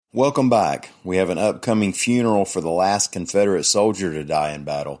Welcome back. We have an upcoming funeral for the last Confederate soldier to die in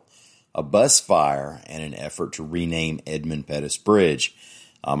battle, a bus fire, and an effort to rename Edmund Pettus Bridge.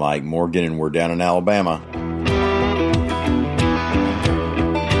 I'm Mike Morgan, and we're down in Alabama.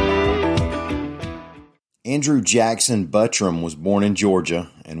 Andrew Jackson Buttram was born in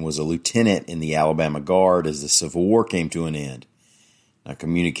Georgia and was a lieutenant in the Alabama Guard as the Civil War came to an end. Now,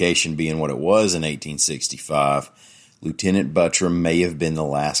 communication being what it was in 1865, Lieutenant Buttram may have been the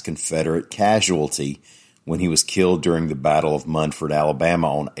last Confederate casualty when he was killed during the Battle of Munford,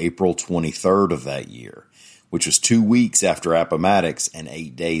 Alabama on April 23rd of that year, which was 2 weeks after Appomattox and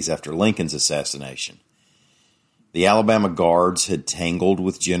 8 days after Lincoln's assassination. The Alabama Guards had tangled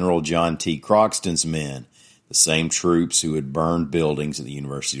with General John T. Croxton's men, the same troops who had burned buildings at the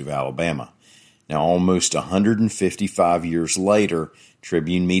University of Alabama. Now, almost 155 years later,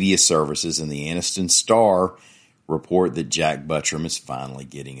 Tribune Media Services and the Anniston Star report that Jack Buttram is finally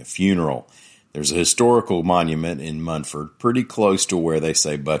getting a funeral. There's a historical monument in Munford pretty close to where they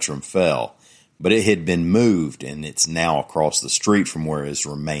say Buttram fell, but it had been moved and it's now across the street from where his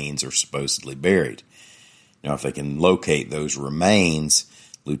remains are supposedly buried. Now, if they can locate those remains,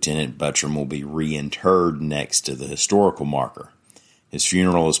 Lieutenant Buttram will be reinterred next to the historical marker. His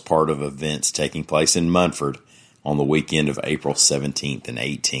funeral is part of events taking place in Munford on the weekend of April 17th and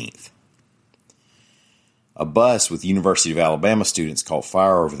 18th. A bus with University of Alabama students caught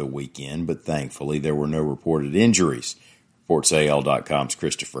fire over the weekend, but thankfully there were no reported injuries, reports AL.com's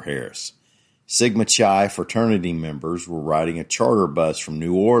Christopher Harris. Sigma Chi fraternity members were riding a charter bus from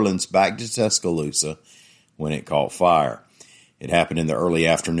New Orleans back to Tuscaloosa when it caught fire. It happened in the early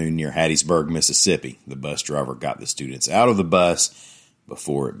afternoon near Hattiesburg, Mississippi. The bus driver got the students out of the bus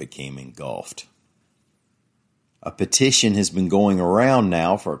before it became engulfed. A petition has been going around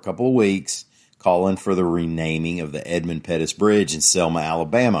now for a couple of weeks calling for the renaming of the Edmund Pettus Bridge in Selma,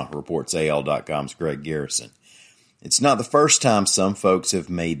 Alabama, reports AL.com's Greg Garrison. It's not the first time some folks have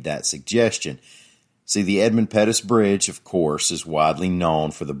made that suggestion. See, the Edmund Pettus Bridge, of course, is widely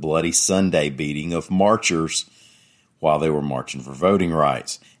known for the Bloody Sunday beating of marchers while they were marching for voting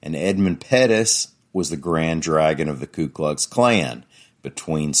rights. And Edmund Pettus was the Grand Dragon of the Ku Klux Klan,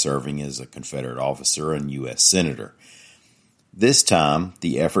 between serving as a Confederate officer and U.S. Senator. This time,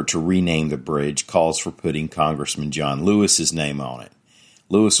 the effort to rename the bridge calls for putting Congressman John Lewis's name on it.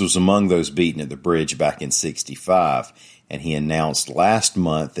 Lewis was among those beaten at the bridge back in '65, and he announced last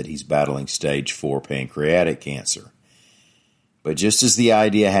month that he's battling stage 4 pancreatic cancer. But just as the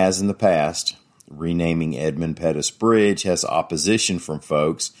idea has in the past, renaming Edmund Pettus Bridge has opposition from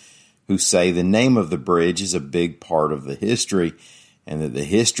folks who say the name of the bridge is a big part of the history, and that the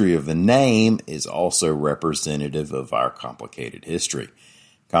history of the name is also representative of our complicated history.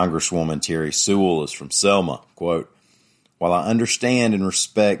 Congresswoman Terry Sewell is from Selma, quote, "While I understand and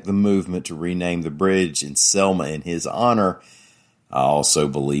respect the movement to rename the bridge in Selma in his honor, I also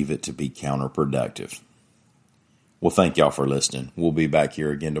believe it to be counterproductive." Well, thank y'all for listening. We'll be back here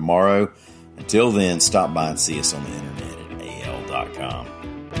again tomorrow. Until then, stop by and see us on the internet at AL.com.